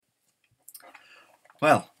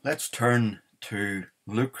Well, let's turn to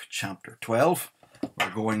Luke chapter 12. We're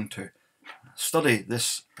going to study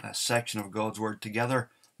this section of God's Word together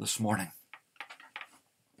this morning.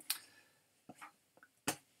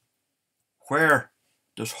 Where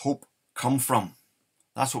does hope come from?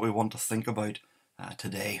 That's what we want to think about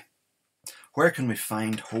today. Where can we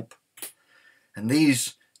find hope? In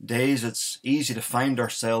these days, it's easy to find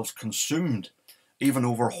ourselves consumed, even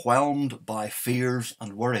overwhelmed by fears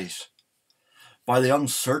and worries, by the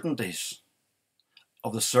uncertainties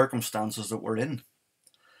of the circumstances that we're in,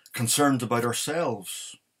 concerns about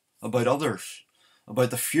ourselves, about others, about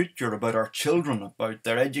the future, about our children, about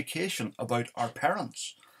their education, about our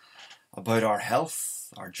parents, about our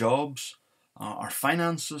health, our jobs, our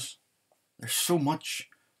finances. There's so much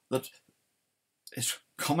that is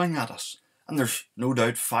coming at us, and there's no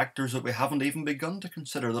doubt factors that we haven't even begun to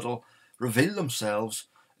consider that'll reveal themselves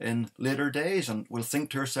in later days, and we'll think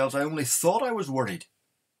to ourselves, I only thought I was worried.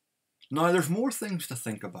 Now there's more things to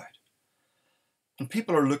think about. And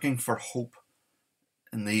people are looking for hope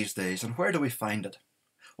in these days, and where do we find it?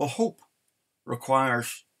 Well, hope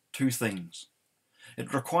requires two things.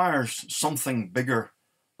 It requires something bigger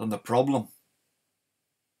than the problem.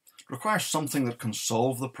 It requires something that can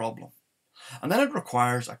solve the problem. And then it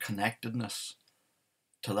requires a connectedness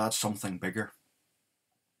to that something bigger.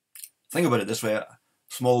 Think about it this way. A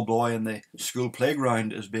small boy in the school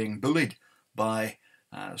playground is being bullied by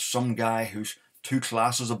some guy who's two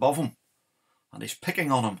classes above him. And he's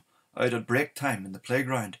picking on him out at break time in the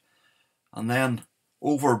playground. And then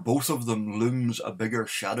over both of them looms a bigger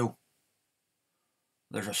shadow.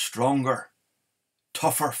 There's a stronger,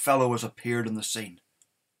 tougher fellow has appeared in the scene.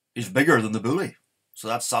 He's bigger than the bully, so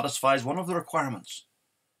that satisfies one of the requirements.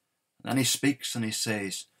 And then he speaks and he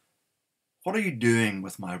says, what are you doing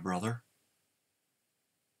with my brother?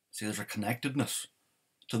 See, there's a connectedness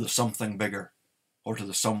to the something bigger, or to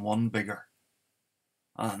the someone bigger.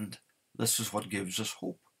 And this is what gives us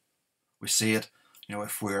hope. We see it,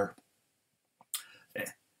 if we're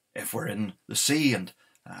in the sea and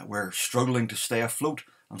we're struggling to stay afloat,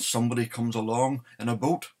 and somebody comes along in a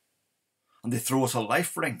boat and they throw us a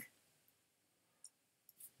life ring.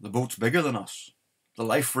 The boat's bigger than us. The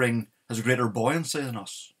life ring has greater buoyancy than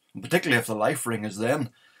us. And particularly if the life ring is then,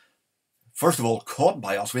 first of all, caught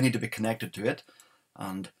by us, we need to be connected to it,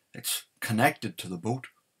 and it's connected to the boat.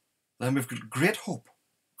 Then we've got great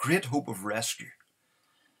hope of rescue.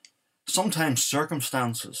 Sometimes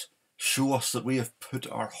circumstances show us that we have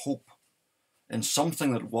put our hope in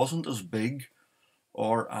something that wasn't as big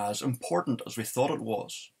or as important as we thought it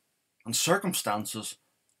was. And circumstances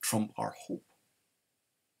trump our hope.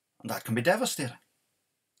 And that can be devastating,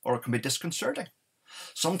 or it can be disconcerting.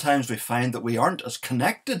 Sometimes we find that we aren't as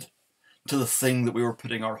connected to the thing that we were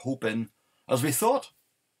putting our hope in as we thought.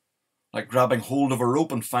 Like grabbing hold of a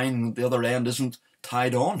rope and finding that the other end isn't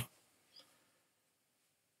tied on.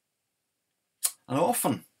 And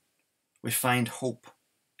often we find hope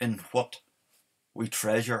in what we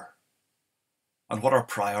treasure and what our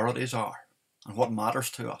priorities are and what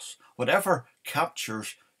matters to us. Whatever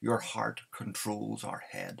captures your heart controls our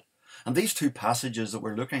head. And these two passages that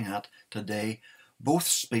we're looking at today both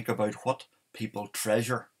speak about what people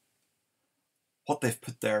treasure, what they've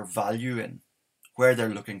put their value in, where they're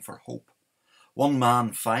looking for hope. One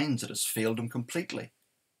man finds it has failed him completely,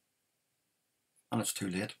 and it's too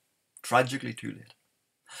late, tragically too late.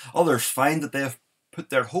 Others find that they have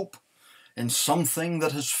put their hope in something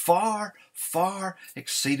that has far, far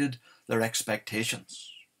exceeded their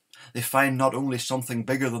expectations. They find not only something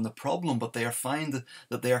bigger than the problem, but they find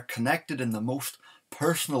that they are connected in the most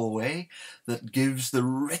personal way that gives the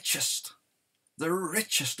richest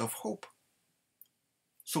of hope.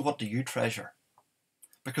 So what do you treasure?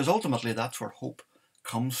 Because ultimately that's where hope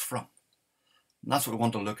comes from. And that's what we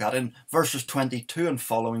want to look at. In verses 22 and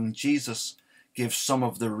following, Jesus gives some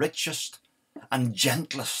of the richest and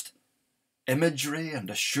gentlest imagery and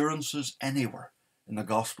assurances anywhere in the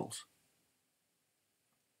Gospels.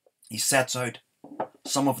 He sets out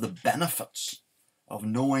some of the benefits of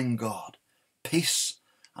knowing God, peace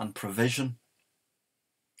and provision.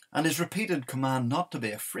 And his repeated command not to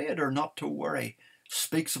be afraid or not to worry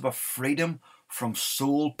speaks of a freedom from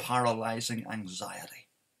soul-paralyzing anxiety.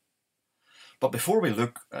 But before we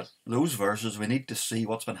look at those verses, we need to see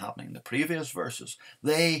what's been happening in the previous verses.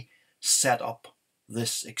 They set up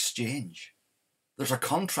this exchange. There's a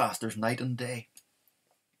contrast, there's night and day.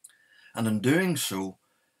 And in doing so,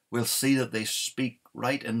 we'll see that they speak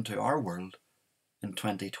right into our world in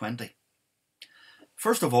 2020.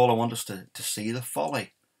 First of all, I want us to see the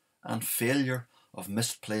folly and failure of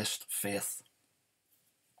misplaced faith.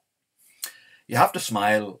 You have to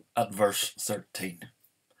smile at verse 13.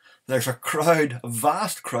 There's a crowd, a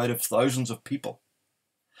vast crowd of thousands of people.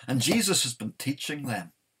 And Jesus has been teaching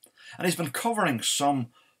them. And he's been covering some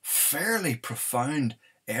fairly profound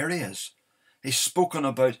areas. He's spoken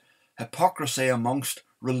about hypocrisy amongst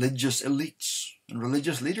religious elites and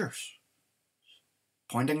religious leaders,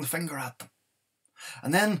 pointing the finger at them.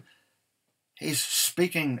 And then he's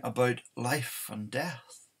speaking about life and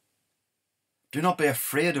death. Do not be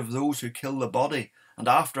afraid of those who kill the body and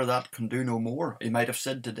after that can do no more. He might have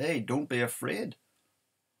said today, don't be afraid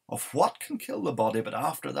of what can kill the body, but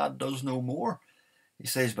after that does no more. He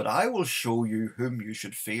says, but I will show you whom you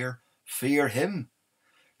should fear. Fear him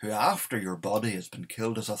who after your body has been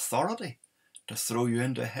killed has authority to throw you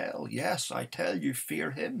into hell. Yes, I tell you,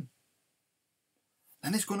 fear him.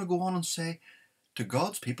 Then he's going to go on and say to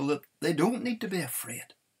God's people that they don't need to be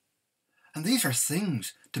afraid. And these are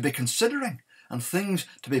things to be considering and things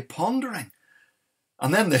to be pondering.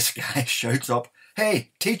 And then this guy shouts up,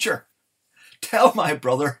 hey, teacher, tell my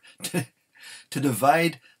brother to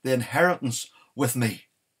divide the inheritance with me.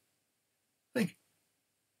 Think,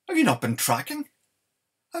 have you not been tracking?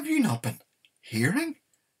 Have you not been hearing?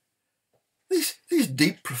 These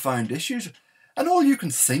deep, profound issues, and all you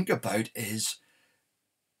can think about is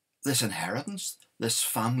this inheritance, this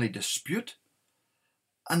family dispute.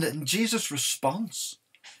 And in Jesus' response,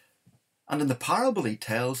 and in the parable he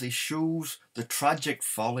tells, he shows the tragic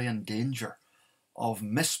folly and danger of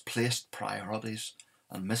misplaced priorities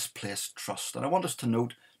and misplaced trust. And I want us to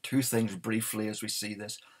note two things briefly as we see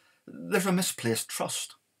this. There's a misplaced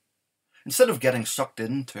trust. Instead of getting sucked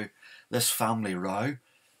into this family row,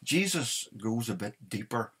 Jesus goes a bit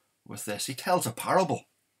deeper with this. He tells a parable.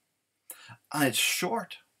 And it's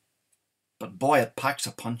short, but boy, it packs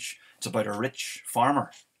a punch. It's about a rich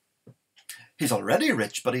farmer. He's already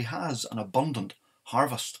rich, but he has an abundant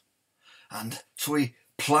harvest. And so he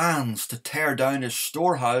plans to tear down his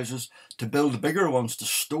storehouses to build bigger ones to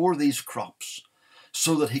store these crops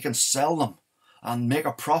so that he can sell them and make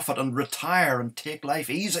a profit and retire and take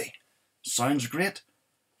life easy. Sounds great,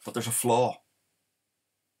 but there's a flaw.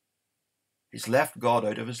 He's left God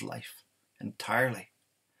out of his life entirely.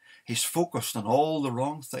 He's focused on all the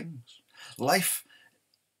wrong things. Life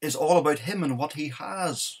is all about him and what he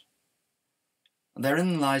has. And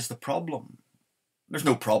therein lies the problem. There's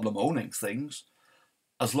no problem owning things,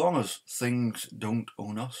 as long as things don't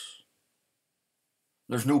own us.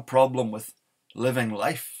 There's no problem with living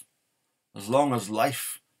life, as long as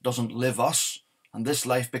life doesn't live us, and this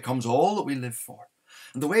life becomes all that we live for.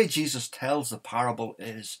 And the way Jesus tells the parable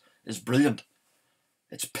is brilliant.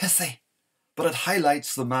 It's pithy, but it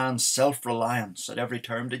highlights the man's self-reliance at every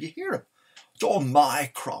turn. Did you hear him? It's all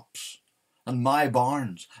my crops and my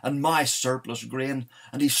barns and my surplus grain,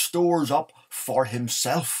 and he stores up for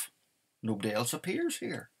himself. Nobody else appears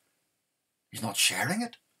here. He's not sharing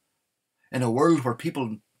it. In a world where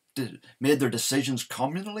people made their decisions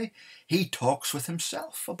communally, he talks with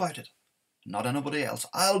himself about it, not anybody else.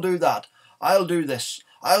 I'll do that. I'll do this.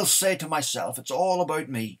 I'll say to myself, it's all about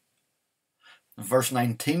me. In verse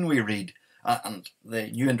 19 we read, and the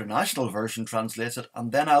New International Version translates it,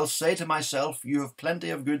 and then I'll say to myself, you have plenty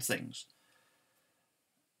of good things.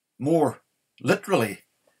 More literally,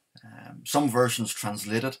 some versions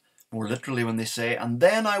translate it more literally when they say, and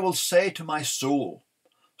then I will say to my soul,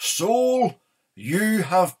 soul, you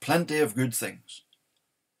have plenty of good things.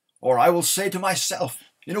 Or I will say to myself,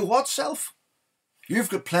 you know what, self? You've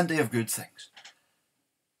got plenty of good things.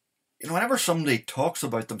 You know, whenever somebody talks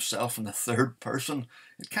about themselves in the third person,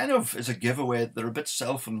 it kind of is a giveaway that they're a bit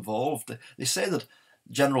self-involved. They say that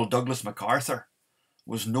General Douglas MacArthur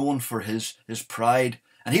was known for his pride,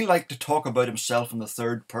 and he liked to talk about himself in the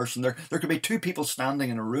third person. There could be two people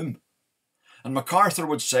standing in a room, and MacArthur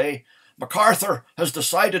would say, MacArthur has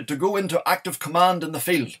decided to go into active command in the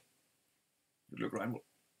field. You look around,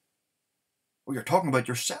 well, you're talking about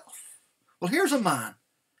yourself. Well, here's a man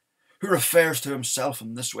who refers to himself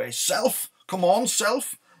in this way. Self, come on,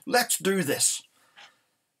 self, let's do this.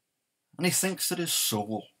 And he thinks that his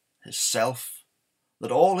soul, his self,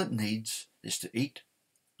 that all it needs is to eat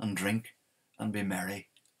and drink and be merry,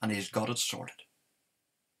 and he's got it sorted.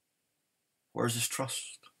 Where's his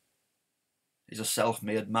trust? He's a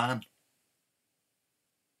self-made man.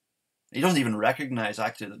 He doesn't even recognize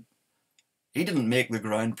actually that he didn't make the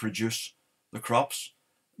ground produce the crops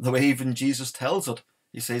the way even Jesus tells it.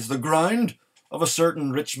 He says, the ground of a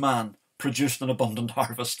certain rich man produced an abundant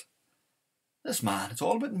harvest. This man, it's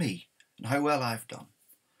all about me and how well I've done.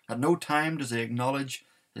 At no time does he acknowledge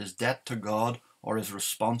his debt to God or his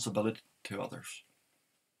responsibility to others.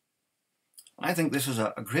 And I think this is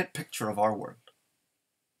a great picture of our world.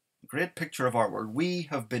 Great picture of our world. We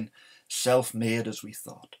have been self-made as we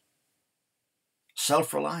thought.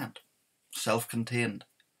 Self-reliant, self-contained,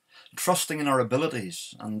 trusting in our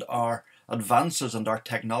abilities and our advances and our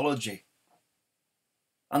technology.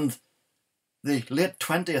 And the late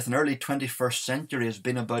 20th and early 21st century has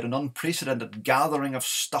been about an unprecedented gathering of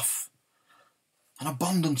stuff, an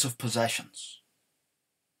abundance of possessions.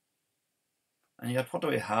 And yet what do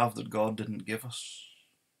we have that God didn't give us?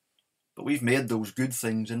 But we've made those good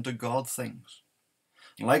things into God things.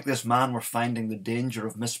 And like this man, we're finding the danger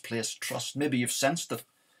of misplaced trust. Maybe you've sensed it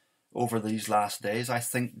over these last days. I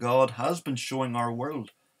think God has been showing our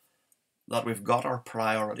world that we've got our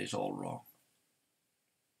priorities all wrong.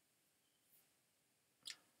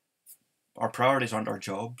 Our priorities aren't our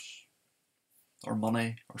jobs, our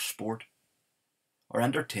money, our sport, our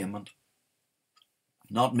entertainment.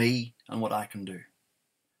 Not me and what I can do. Do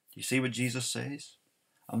you see what Jesus says?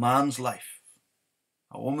 A man's life,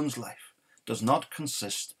 a woman's life, does not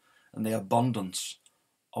consist in the abundance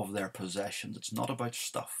of their possessions. It's not about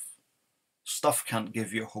stuff. Stuff can't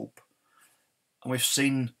give you hope. And we've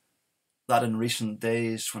seen that in recent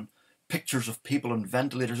days when pictures of people on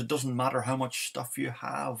ventilators, it doesn't matter how much stuff you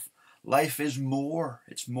have. Life is more.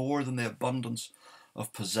 It's more than the abundance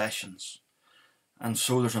of possessions. And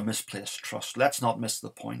so there's a misplaced trust. Let's not miss the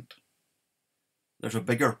point. There's a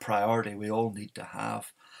bigger priority we all need to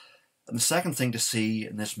have. And the second thing to see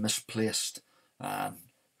in this misplaced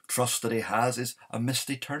trust that he has is a missed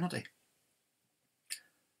eternity.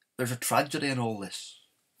 There's a tragedy in all this.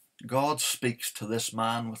 God speaks to this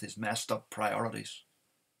man with his messed up priorities.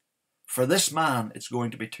 For this man, it's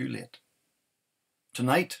going to be too late.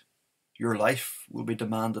 Tonight, your life will be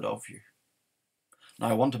demanded of you. Now,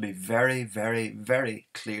 I want to be very, very, very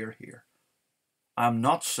clear here. I'm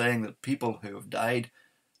not saying that people who have died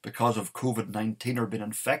because of COVID-19 or been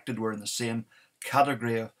infected were in the same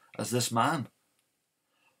category as this man.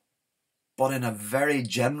 But in a very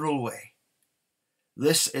general way,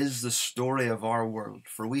 this is the story of our world,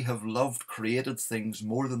 for we have loved created things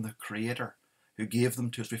more than the Creator who gave them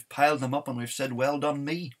to us. We've piled them up and we've said, well done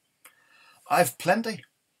me. I've plenty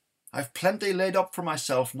laid up for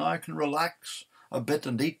myself. Now I can relax a bit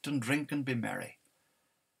and eat and drink and be merry.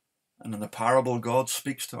 And in the parable, God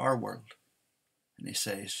speaks to our world and he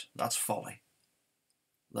says, that's folly.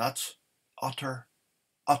 That's utter,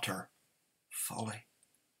 utter folly.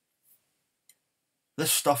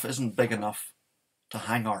 This stuff isn't big enough to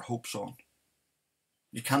hang our hopes on.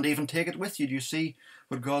 You can't even take it with you. Do you see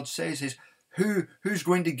what God says is, who's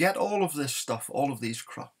going to get all of this stuff, all of these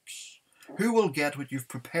crops? Who will get what you've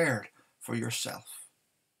prepared for yourself?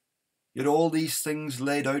 You had all these things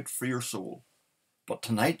laid out for your soul. But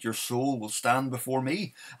tonight your soul will stand before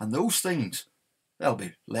me, and those things, they'll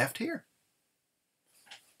be left here.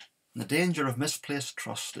 And the danger of misplaced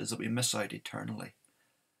trust is that we miss out eternally.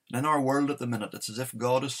 And in our world at the minute, it's as if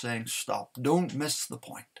God is saying, stop, don't miss the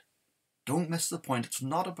point. Don't miss the point. It's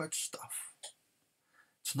not about stuff.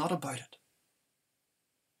 It's not about it.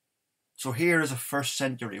 So here is a first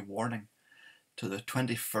century warning to the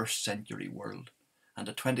 21st century world and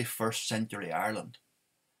the 21st century Ireland.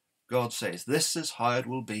 God says, this is how it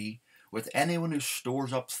will be with anyone who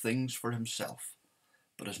stores up things for himself,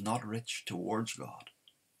 but is not rich towards God.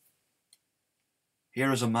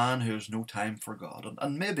 Here is a man who has no time for God,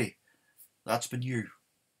 and maybe that's been you.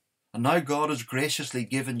 And now God has graciously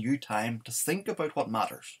given you time to think about what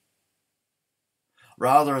matters,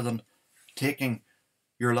 rather than taking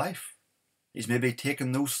your life. He's maybe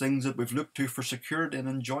taken those things that we've looked to for security and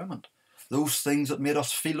enjoyment, those things that made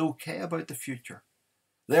us feel okay about the future.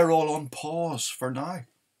 They're all on pause for now.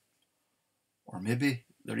 Or maybe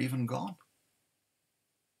they're even gone.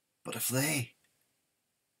 But if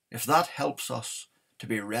that helps us to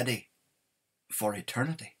be ready for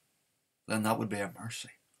eternity, then that would be a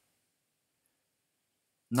mercy.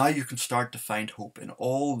 Now you can start to find hope in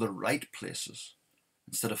all the right places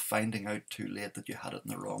instead of finding out too late that you had it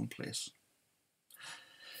in the wrong place.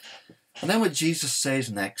 And then what Jesus says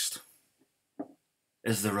next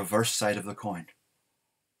is the reverse side of the coin.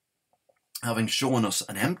 Having shown us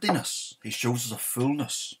an emptiness, he shows us a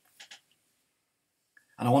fullness.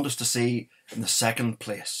 And I want us to see in the second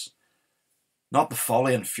place, not the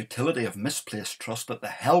folly and futility of misplaced trust, but the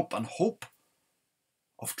help and hope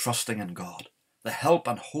of trusting in God. The help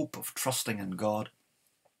and hope of trusting in God.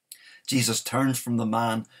 Jesus turns from the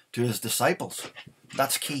man to his disciples.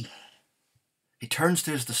 That's key. He turns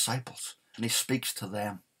to his disciples and he speaks to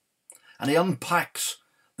them. And he unpacks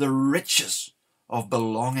the riches of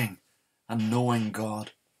belonging and knowing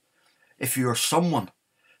God. If you are someone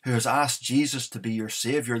who has asked Jesus to be your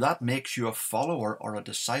Saviour, that makes you a follower or a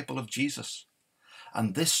disciple of Jesus.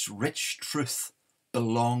 And this rich truth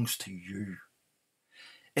belongs to you.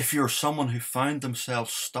 If you're someone who found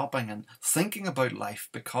themselves stopping and thinking about life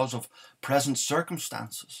because of present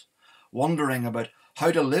circumstances, wondering about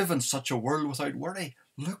how to live in such a world without worry,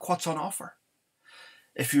 look what's on offer.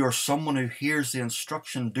 If you are someone who hears the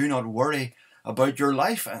instruction, do not worry about your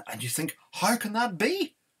life, and you think, how can that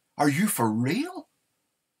be? Are you for real?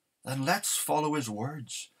 Then let's follow his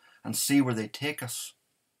words and see where they take us.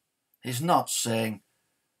 He's not saying,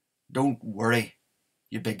 don't worry,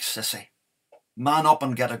 you big sissy. Man up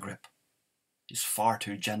and get a grip. He's far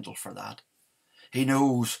too gentle for that. He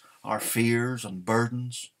knows our fears and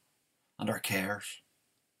burdens and our cares,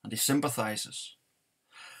 and he sympathizes.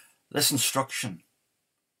 This instruction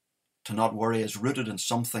to not worry is rooted in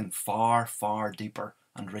something far, far deeper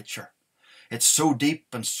and richer. It's so deep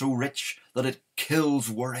and so rich that it kills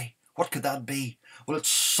worry. What could that be? Well, it's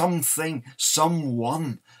something,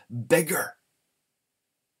 someone bigger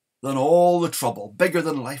than all the trouble, bigger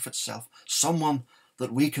than life itself, someone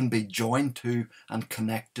that we can be joined to and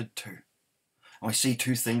connected to. And we see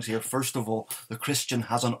two things here. First of all, the Christian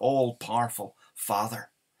has an all-powerful Father.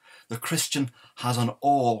 The Christian has an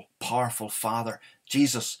all-powerful Father.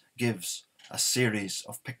 Jesus gives a series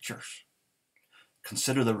of pictures.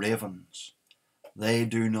 Consider the ravens. They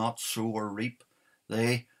do not sow or reap.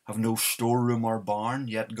 They have no storeroom or barn,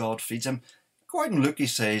 yet God feeds them. Go out and look, he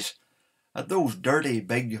says, at those dirty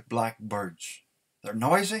big black birds. They're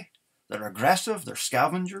noisy, they're aggressive, they're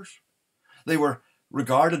scavengers. They were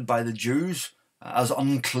regarded by the Jews as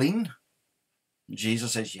unclean.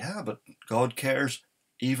 Jesus says, yeah, but God cares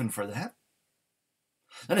even for them.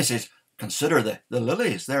 Then he says, consider the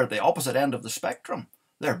lilies. They're at the opposite end of the spectrum.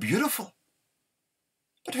 They're beautiful.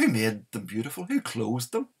 But who made them beautiful? Who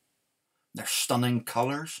clothed them? Their stunning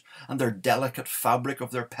colours and their delicate fabric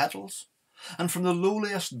of their petals. And from the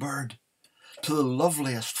lowliest bird to the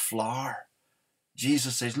loveliest flower,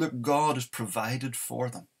 Jesus says, look, God has provided for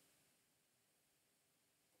them.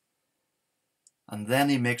 And then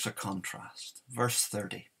he makes a contrast. Verse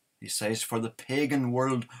 30, he says, for the pagan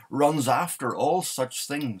world runs after all such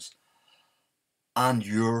things, and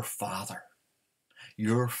your Father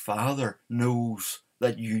knows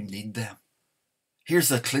that you need them. Here's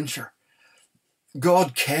the clincher.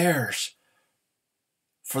 God cares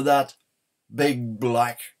for that big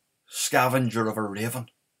black scavenger of a raven.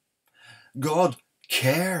 God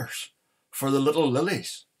cares for the little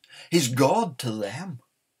lilies. He's God to them.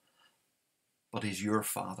 But he's your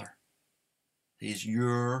Father. He's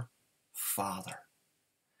your Father.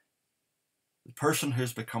 The person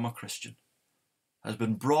who's become a Christian has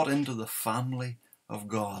been brought into the family of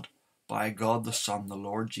God by God the Son, the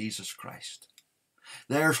Lord Jesus Christ.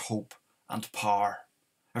 There's hope and power.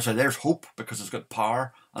 There's hope because it's got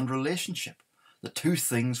power and relationship. The two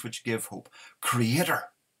things which give hope. Creator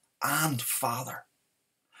and Father.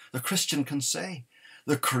 The Christian can say,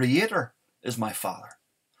 the Creator is my Father,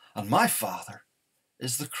 and my Father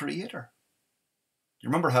is the Creator. You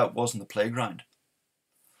remember how it was in the playground?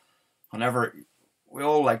 Whenever we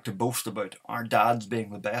all like to boast about our dads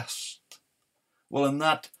being the best. Well, in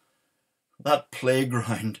that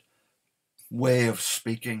playground way of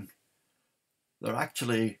speaking, there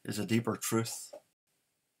actually is a deeper truth.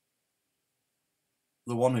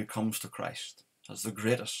 The one who comes to Christ as the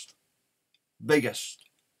greatest, biggest,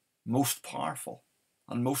 most powerful,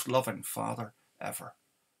 and most loving Father ever.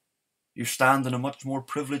 You stand in a much more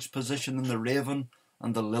privileged position than the raven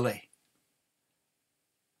and the lily.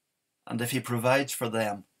 And if he provides for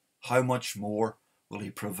them, how much more will he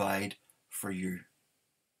provide for you?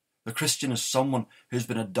 The Christian is someone who's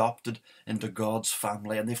been adopted into God's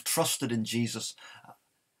family, and they've trusted in Jesus.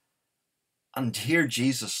 And here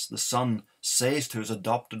Jesus, the Son, says to his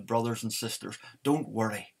adopted brothers and sisters, don't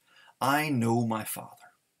worry, I know my Father.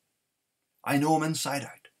 I know him inside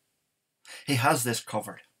out. He has this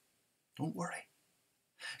covered. Don't worry.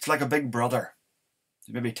 It's like a big brother.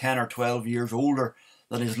 He's maybe 10 or 12 years older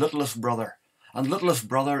than his littlest brother. And littlest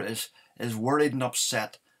brother is worried and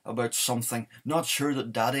upset about something, not sure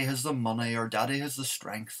that daddy has the money or daddy has the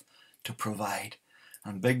strength to provide.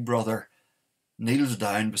 And big brother kneels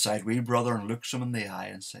down beside wee brother and looks him in the eye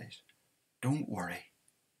and says, don't worry.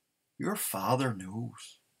 Your Father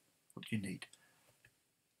knows what you need.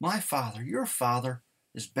 My Father, your Father,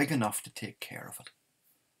 is big enough to take care of it.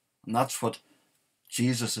 And that's what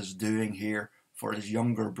Jesus is doing here for his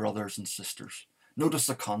younger brothers and sisters. Notice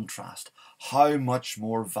the contrast. How much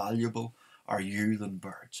more valuable are you than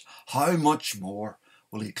birds? How much more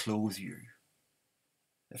will he clothe you?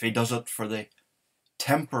 If he does it for the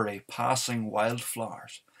temporary passing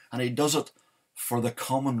wildflowers, and he does it for the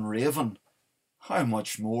common raven how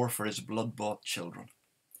much more for his blood-bought children?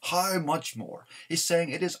 How much more? He's saying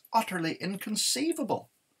it is utterly inconceivable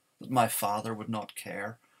that my Father would not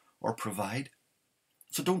care or provide.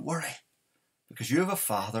 So don't worry, because you have a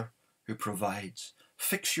Father who provides.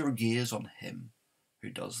 Fix your gaze on him who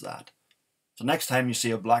does that. So next time you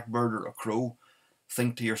see a blackbird or a crow,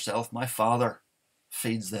 think to yourself, my Father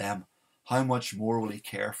feeds them. How much more will he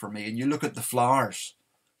care for me? And you look at the flowers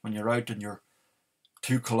when you're out on your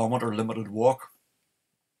 2-kilometre limited walk.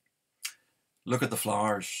 Look at the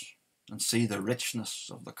flowers and see the richness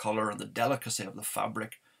of the colour and the delicacy of the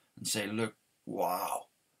fabric and say, look, wow,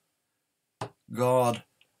 God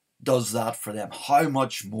does that for them. How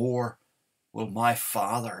much more will my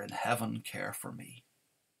Father in heaven care for me?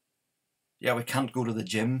 Yeah, we can't go to the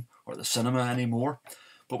gym or the cinema anymore,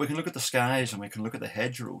 but we can look at the skies and we can look at the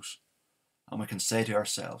hedgerows and we can say to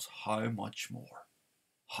ourselves, how much more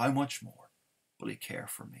will he care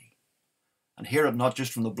for me? And hear it not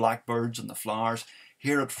just from the blackbirds and the flowers,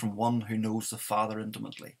 hear it from one who knows the Father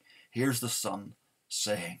intimately. Here's the Son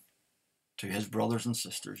saying to his brothers and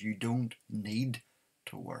sisters, you don't need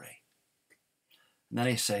to worry. And then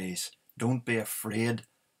he says, don't be afraid,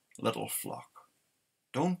 little flock.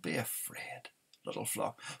 Don't be afraid, little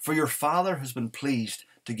flock, for your Father has been pleased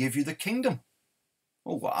to give you the kingdom.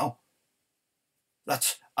 Oh, wow.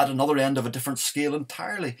 That's at another end of a different scale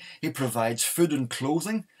entirely. He provides food and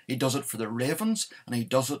clothing. He does it for the ravens and he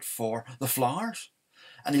does it for the flowers.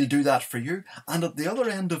 And he'll do that for you. And at the other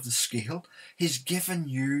end of the scale, he's given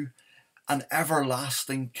you an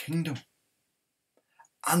everlasting kingdom.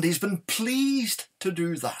 And he's been pleased to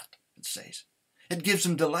do that, it says. It gives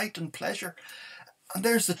him delight and pleasure. And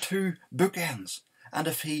there's the two bookends. And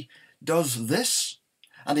if he does this,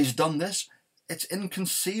 and he's done this, it's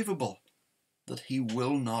inconceivable that he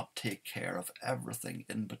will not take care of everything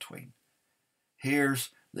in between.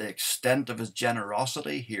 Here's the extent of his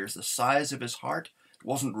generosity. Here's the size of his heart. It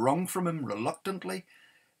wasn't wrung from him reluctantly.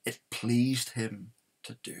 It pleased him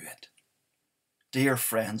to do it. Dear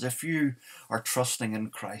friends, if you are trusting in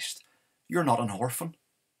Christ, you're not an orphan.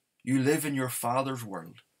 You live in your Father's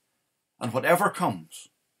world. And whatever comes,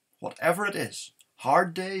 whatever it is,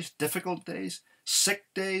 hard days, difficult days, sick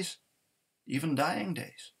days, even dying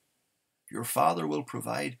days, your Father will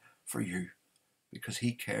provide for you because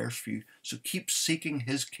he cares for you. So keep seeking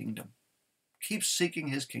his kingdom. Keep seeking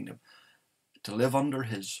his kingdom, to live under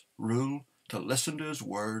his rule, to listen to his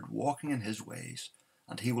word, walking in his ways,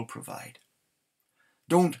 and he will provide.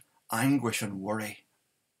 Don't anguish and worry.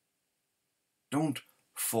 Don't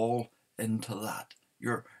fall into that.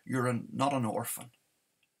 You're not an orphan.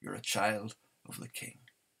 You're a child of the King.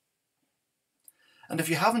 And if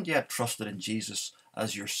you haven't yet trusted in Jesus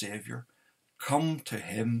as your Saviour, come to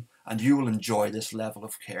him and you will enjoy this level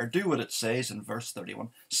of care. Do what it says in verse 31.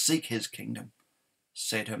 Seek his kingdom.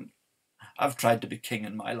 Say to him, I've tried to be king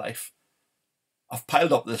in my life. I've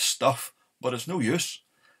piled up this stuff, but it's no use.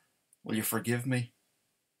 Will you forgive me?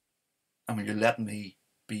 And will you let me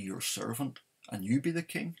be your servant and you be the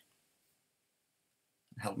king?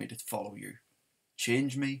 And help me to follow you.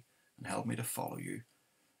 Change me and help me to follow you.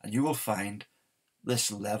 And you will find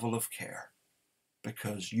this level of care,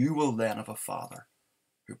 because you will then have a Father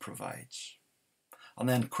who provides. And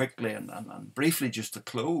then quickly and briefly just to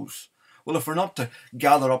close, well, if we're not to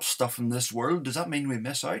gather up stuff in this world, does that mean we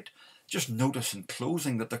miss out? Just notice in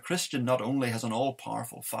closing that the Christian not only has an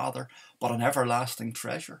all-powerful Father, but an everlasting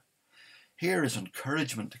treasure. Here is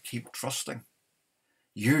encouragement to keep trusting.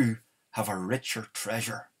 You have a richer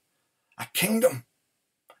treasure, a kingdom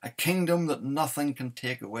that nothing can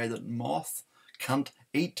take away, that moth can't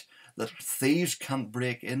eat, that thieves can't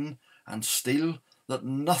break in and steal, that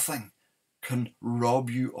nothing can rob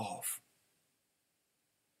you of.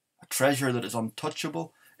 A treasure that is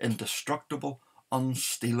untouchable, indestructible,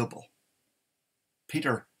 unstealable.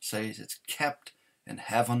 Peter says it's kept in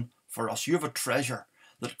heaven for us. You have a treasure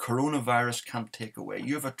that coronavirus can't take away.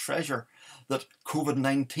 You have a treasure that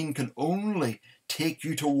COVID-19 can only take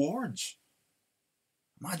you towards.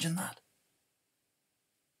 Imagine that.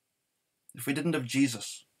 If we didn't have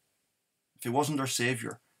Jesus, if he wasn't our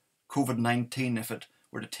Saviour, COVID-19, if it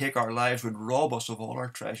were to take our lives, would rob us of all our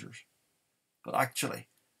treasures. But actually,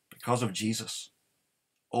 because of Jesus,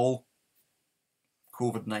 all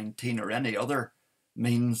COVID-19 or any other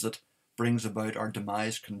means that brings about our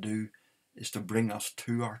demise can do is to bring us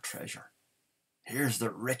to our treasure. Here's the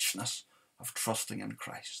richness of trusting in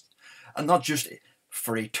Christ. And not just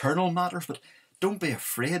for eternal matters, but don't be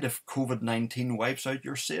afraid if COVID-19 wipes out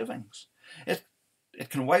your savings. It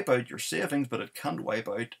can wipe out your savings, but it can't wipe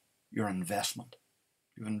out your investment.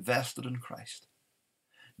 You've invested in Christ.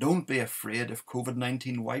 Don't be afraid if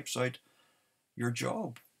COVID-19 wipes out your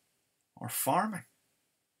job or farming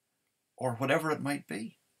or whatever it might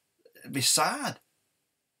be. It'd be sad,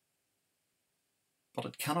 but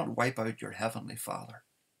it cannot wipe out your Heavenly Father.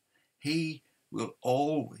 He will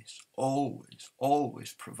always, always,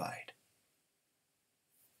 always provide.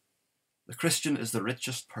 The Christian is the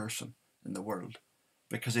richest person in the world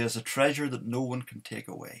because he has a treasure that no one can take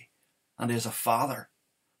away, and he has a Father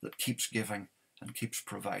that keeps giving and keeps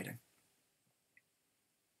providing.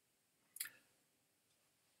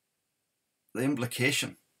 The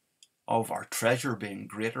implication of our treasure being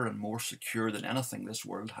greater and more secure than anything this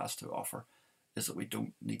world has to offer is that we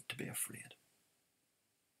don't need to be afraid.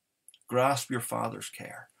 Grasp your Father's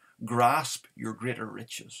care, grasp your greater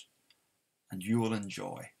riches, and you will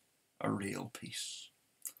enjoy a real peace.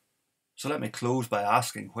 So let me close by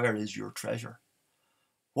asking, where is your treasure?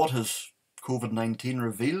 What has COVID-19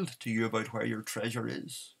 revealed to you about where your treasure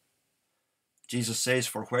is? Jesus says,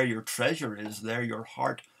 for where your treasure is, there your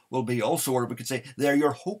heart will be also, or we could say, there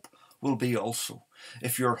your hope will be also.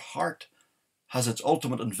 If your heart has its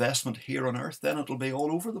ultimate investment here on earth, then it'll be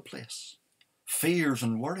all over the place. Fears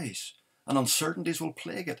and worries and uncertainties will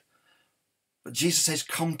plague it. But Jesus says,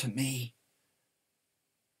 come to me.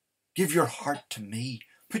 Give your heart to me.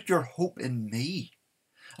 Put your hope in me.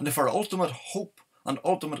 And if our ultimate hope and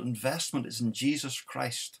ultimate investment is in Jesus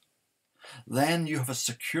Christ, then you have a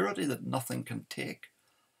security that nothing can take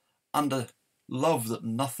and a love that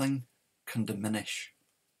nothing can diminish.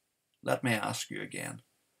 Let me ask you again,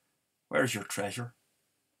 where's your treasure?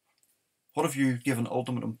 What have you given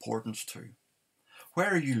ultimate importance to?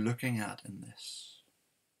 Where are you looking at in this?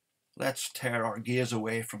 Let's tear our gaze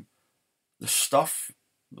away from the stuff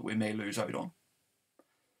that we may lose out on,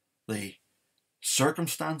 the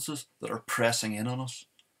circumstances that are pressing in on us,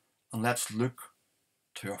 and let's look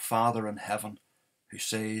to our Father in heaven who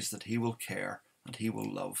says that he will care and he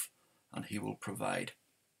will love and he will provide.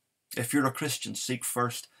 If you're a Christian, seek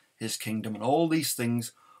first his kingdom, and all these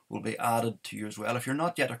things will be added to you as well. If you're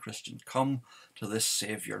not yet a Christian, come to this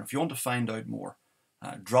Saviour. If you want to find out more,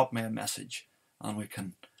 drop me a message and we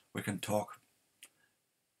can talk.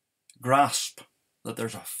 Grasp that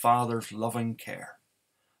there's a Father's loving care,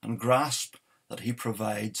 and grasp that he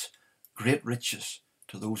provides great riches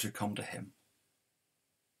to those who come to him.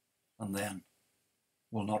 And then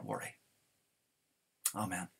will not worry. Amen.